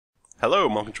Hello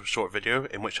and welcome to a short video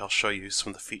in which I'll show you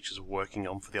some of the features we're working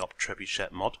on for the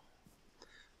Trebuchet mod.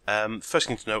 First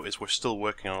thing to note is we're still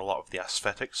working on a lot of the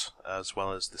aesthetics as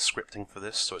well as the scripting for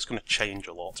this, so it's going to change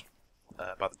a lot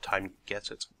by the time you get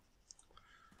it.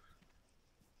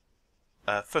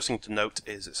 First thing to note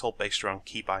is it's all based around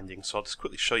key bindings, so I'll just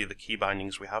quickly show you the key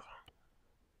bindings we have.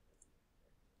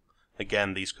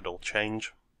 Again, these could all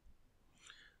change,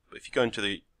 but if you go into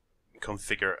the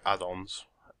configure add-ons,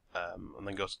 and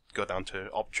then go down to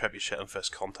Trebuchet and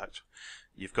first contact,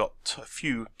 you've got a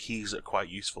few keys that are quite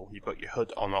useful. You've got your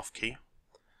HUD on-off key,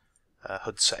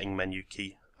 HUD setting menu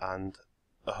key, and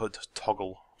a HUD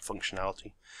toggle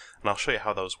functionality. And I'll show you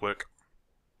how those work.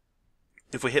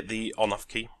 If we hit the on-off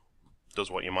key, it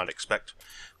does what you might expect,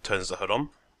 turns the HUD on.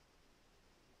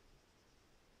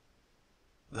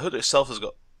 The HUD itself has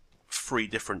got 3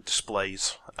 different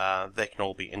displays. They can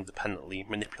all be independently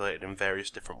manipulated in various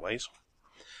different ways.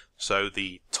 So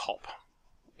the top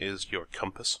is your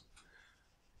compass.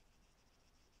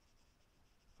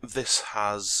 This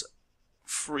has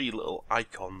 3 little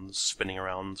icons spinning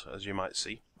around, as you might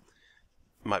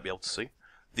be able to see.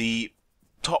 The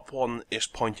top one is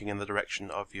pointing in the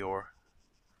direction of your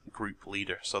group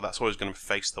leader, so that's always going to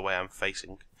face the way I'm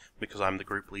facing because I'm the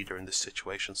group leader in this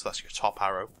situation, so that's your top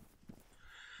arrow.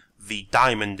 The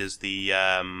diamond is the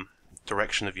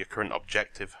direction of your current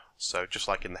objective, so just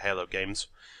like in the Halo games,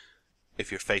 if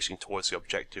you're facing towards the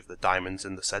objective, the diamond's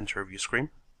in the center of your screen.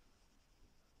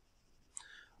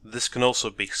 This can also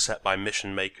be set by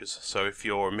mission makers, so if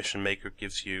your mission maker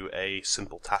gives you a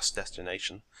simple task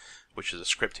destination, which is a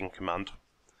scripting command,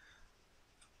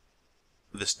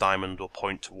 this diamond will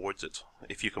point towards it.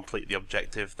 If you complete the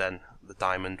objective, then the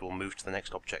diamond will move to the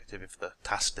next objective if the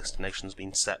task destination has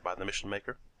been set by the mission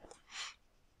maker.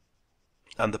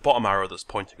 And the bottom arrow that's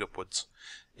pointing upwards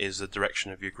is the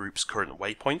direction of your group's current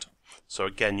waypoint. So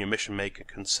again, your mission maker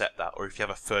can set that, or if you have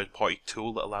a third-party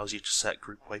tool that allows you to set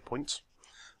group waypoints,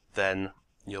 then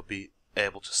you'll be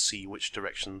able to see which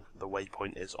direction the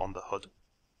waypoint is on the HUD.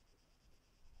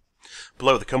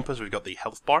 Below the compass we've got the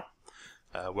health bar.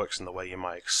 Works in the way you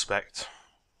might expect.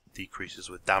 Decreases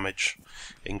with damage,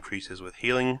 increases with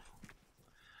healing.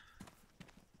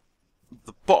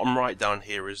 The bottom right down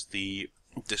here is the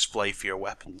display for your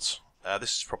weapons.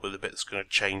 This is probably the bit that's going to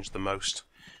change the most.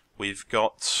 We've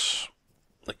got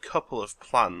a couple of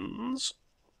plans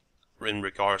in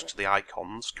regards to the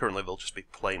icons. Currently they'll just be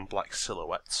plain black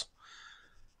silhouettes,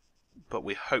 but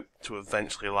we hope to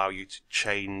eventually allow you to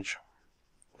change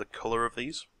the colour of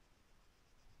these.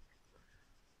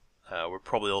 We're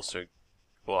probably also,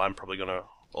 well, I'm probably going to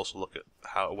also look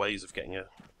at ways of getting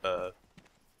an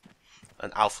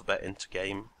alphabet into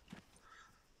game,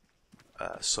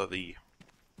 so the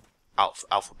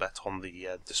alphabet on the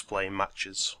display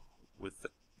matches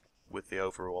with the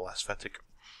overall aesthetic.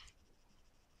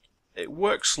 It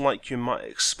works like you might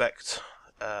expect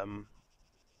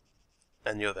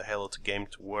any other Halo game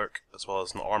to work, as well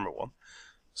as an armor one.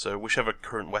 So whichever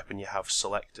current weapon you have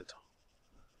selected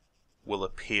will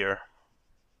appear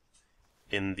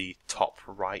in the top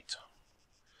right,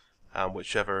 and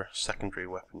whichever secondary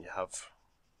weapon you have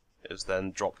is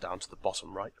then dropped down to the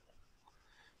bottom right.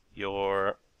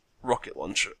 Your rocket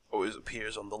launcher always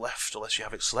appears on the left unless you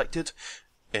have it selected,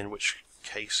 in which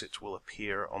case it will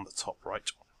appear on the top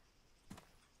right.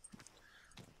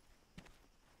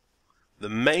 The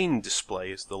main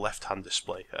display is the left-hand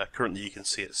display. Currently you can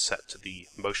see it's set to the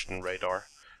motion radar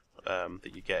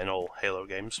that you get in all Halo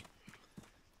games.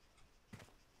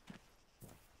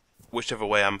 Whichever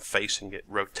way I'm facing it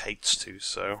rotates to,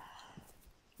 so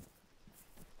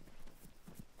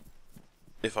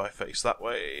if I face that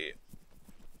way,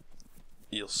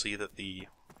 you'll see that the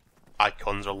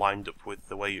icons are lined up with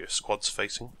the way your squad's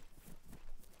facing.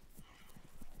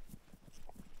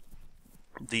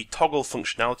 The toggle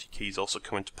functionality keys also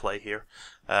come into play here.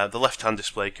 The left-hand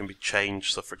display can be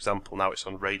changed, so for example now it's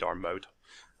on radar mode.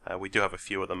 We do have a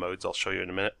few other modes I'll show you in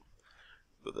a minute,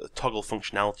 but the toggle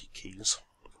functionality keys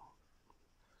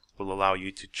will allow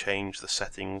you to change the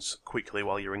settings quickly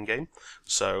while you're in game.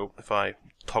 So if I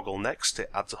toggle next,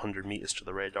 it adds 100 meters to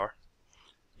the radar.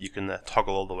 You can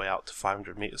toggle all the way out to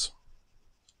 500 meters.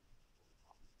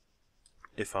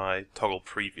 If I toggle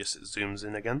previous, it zooms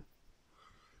in again,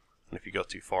 and if you go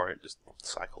too far, it just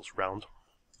cycles round.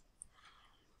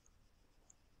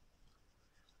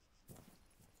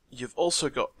 You've also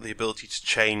got the ability to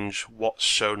change what's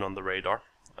shown on the radar,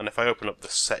 and if I open up the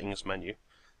settings menu,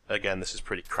 again, this is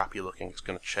pretty crappy looking, it's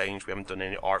going to change. We haven't done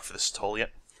any art for this at all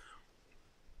yet.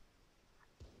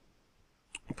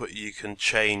 But you can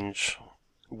change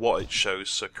what it shows,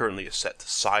 so currently it's set to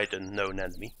side and known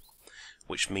enemy.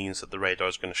 which means that the radar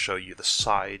is going to show you the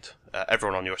side,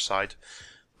 everyone on your side,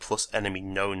 plus enemy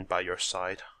known by your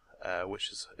side, which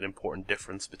is an important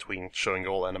difference between showing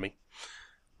all enemy.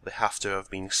 They have to have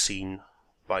been seen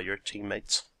by your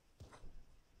teammates.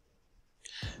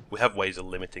 We have ways of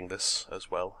limiting this as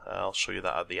well. I'll show you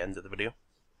that at the end of the video.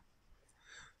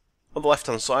 On the left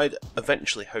hand side,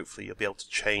 eventually, hopefully, you'll be able to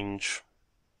change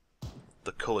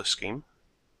the colour scheme.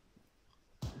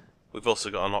 We've also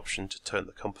got an option to turn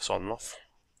the compass on and off.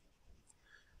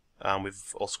 And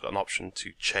we've also got an option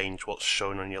to change what's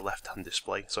shown on your left hand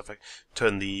display. So if I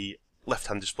turn the left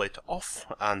hand display to off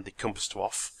and the compass to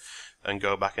off and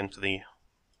go back into the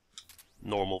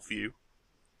normal view,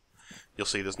 you'll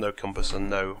see there's no compass and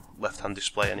no left hand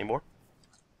display anymore.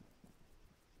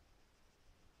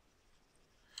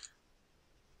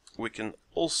 We can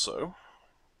also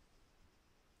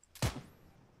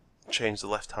change the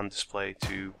left hand display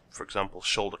to, for example,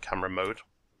 shoulder camera mode.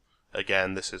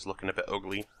 Again, this is looking a bit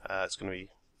ugly. It's going to be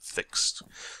fixed,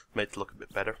 made to look a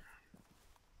bit better.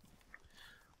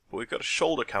 But we've got a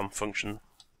shoulder cam function,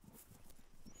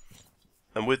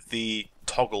 and with the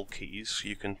toggle keys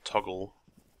you can toggle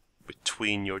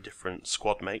between your different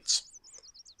squad mates.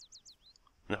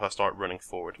 And if I start running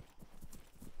forward,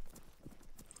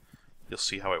 you'll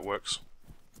see how it works.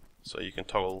 So you can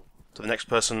toggle to the next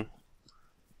person,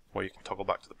 or you can toggle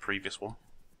back to the previous one.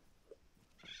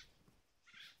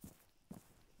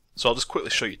 So I'll just quickly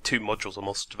show you two modules I'm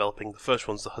also developing. The first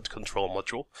one's the HUD control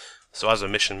module. So as a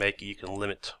mission maker, you can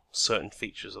limit certain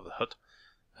features of the HUD.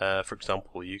 For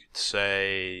example, you could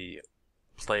say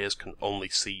players can only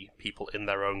see people in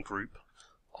their own group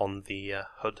on the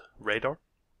HUD radar.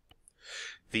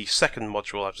 The second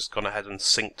module, I've just gone ahead and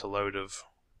synced a load of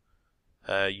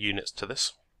units to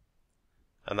this,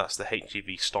 and that's the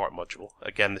Hgv Start Module.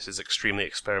 Again, this is extremely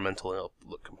experimental and it'll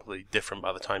look completely different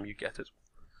by the time you get it.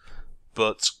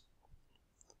 But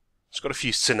it's got a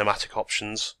few cinematic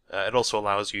options. It also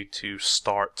allows you to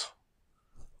start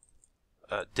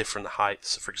different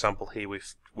heights. For example, here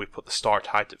we've put the start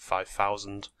height at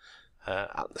 5,000,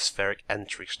 atmospheric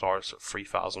entry starts at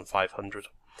 3,500,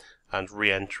 and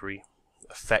re-entry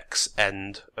effects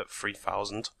end at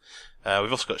 3,000.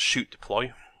 We've also got shoot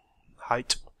deploy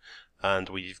height, and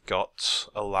we've got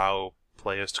allow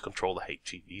players to control the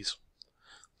HGVs.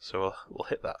 So we'll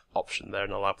hit that option there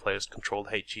and allow players to control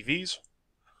the HGVs.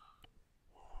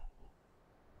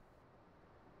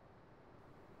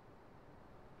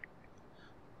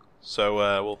 So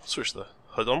we'll switch the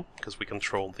HUD on, because we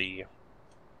control the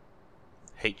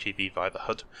HGV via the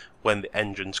HUD when the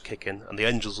engines kick in, and the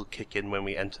engines will kick in when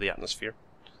we enter the atmosphere,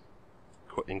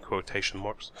 in quotation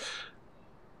marks.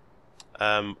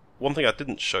 One thing I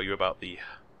didn't show you about the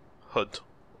HUD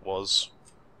was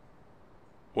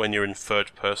when you're in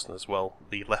third person as well,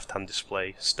 the left hand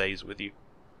display stays with you.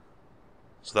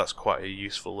 So that's quite a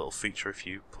useful little feature if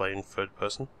you play in third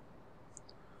person.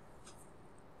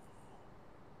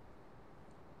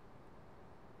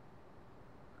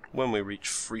 When we reach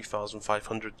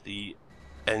 3,500, the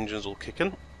engines will kick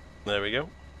in. There we go.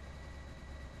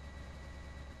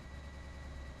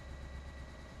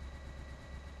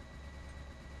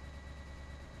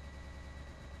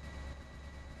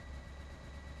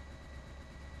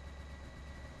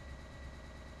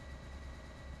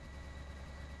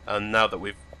 And now that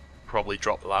we've probably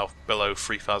dropped below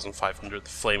 3,500, the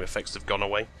flame effects have gone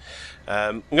away.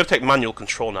 I'm going to take manual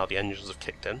control now the engines have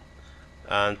kicked in.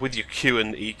 And with your Q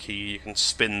and E key you can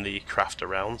spin the craft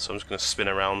around, so I'm just going to spin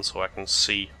around so I can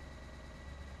see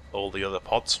all the other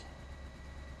pods.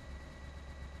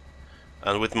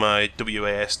 And with my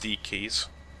WASD keys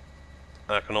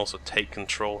I can also take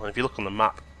control, and if you look on the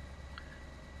map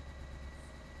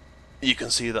you can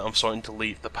see that I'm starting to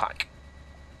leave the pack.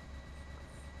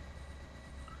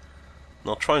 And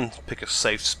I'll try and pick a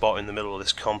safe spot in the middle of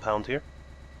this compound here.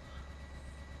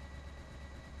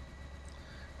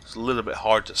 It's a little bit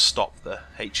hard to stop the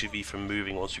HGV from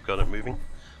moving once you've got it moving.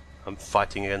 I'm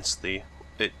fighting against it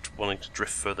wanting to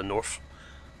drift further north.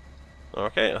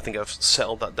 Okay, I think I've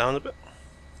settled that down a bit.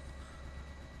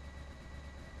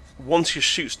 Once your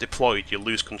chute's deployed, you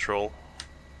lose control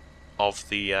of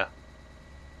the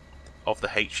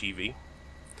HGV,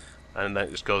 and then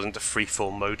it just goes into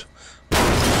freefall mode.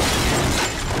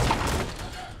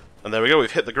 And there we go,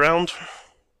 we've hit the ground,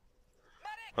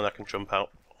 and I can jump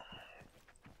out.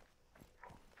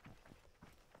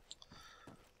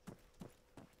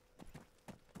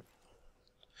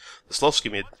 This will also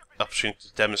give me an opportunity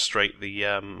to demonstrate the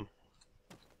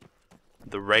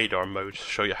radar mode,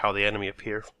 show you how the enemy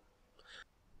appear.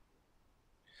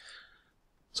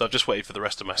 So I've just waited for the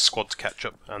rest of my squad to catch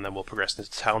up, and then we'll progress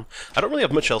into town. I don't really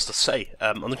have much else to say.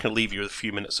 I'm just going to leave you with a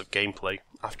few minutes of gameplay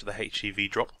after the HGV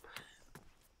drop.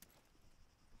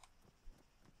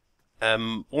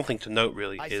 One thing to note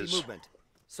really is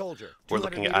we're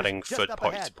looking at adding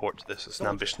third-party support to this. It's an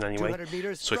ambition anyway.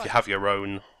 So if you have your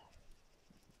own,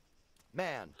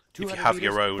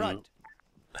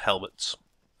 helmets,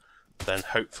 then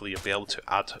hopefully you'll be able to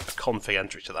add a config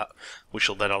entry to that, which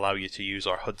will then allow you to use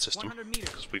our HUD system,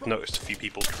 because we've noticed a few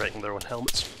people creating their own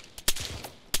helmets.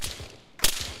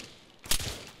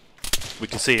 We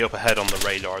can see up ahead on the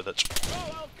radar that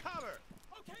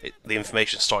the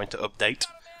information's starting to update,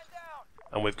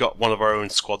 and we've got one of our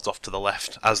own squads off to the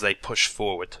left. As they push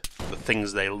forward, the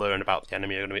things they learn about the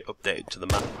enemy are going to be updated to the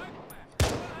map.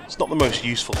 It's not the most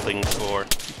useful thing for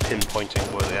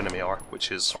pinpointing where the enemy are,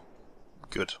 which is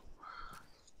good.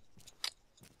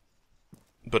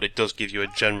 But it does give you a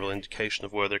general indication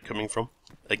of where they're coming from.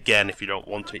 Again, if you don't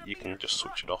want it, you can just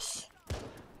switch it off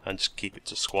and just keep it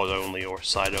to squad only or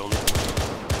side only.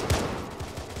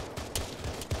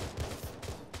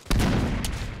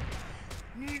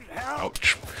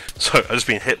 Ouch. So I've just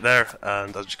been hit there,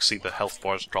 and as you can see the health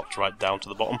bars dropped right down to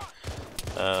the bottom.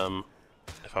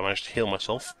 If I manage to heal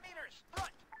myself,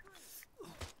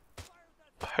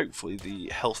 hopefully the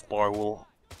health bar will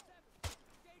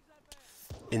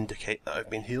indicate that I've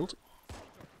been healed.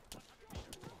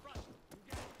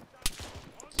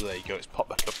 So there you go, it's popped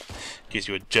back up. Gives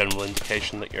you a general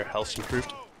indication that your health's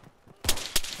improved.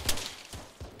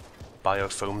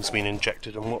 Biofoam's been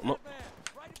injected and whatnot.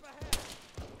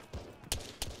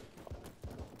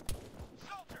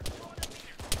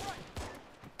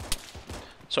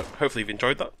 So, hopefully you've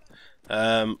enjoyed that.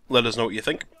 Let us know what you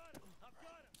think.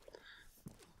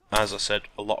 As I said,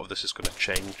 a lot of this is going to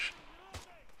change.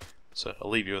 So, I'll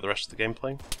leave you with the rest of the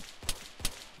gameplay.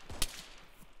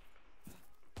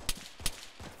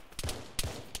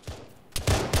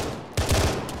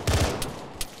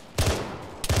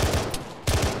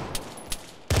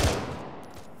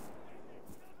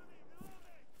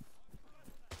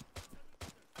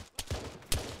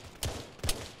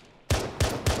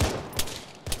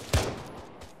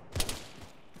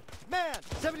 Man,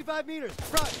 75 meters,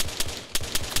 front!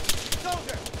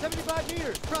 Soldier, 75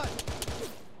 meters, front!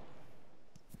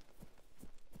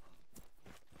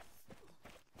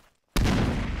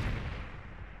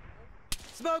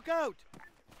 Smoke out!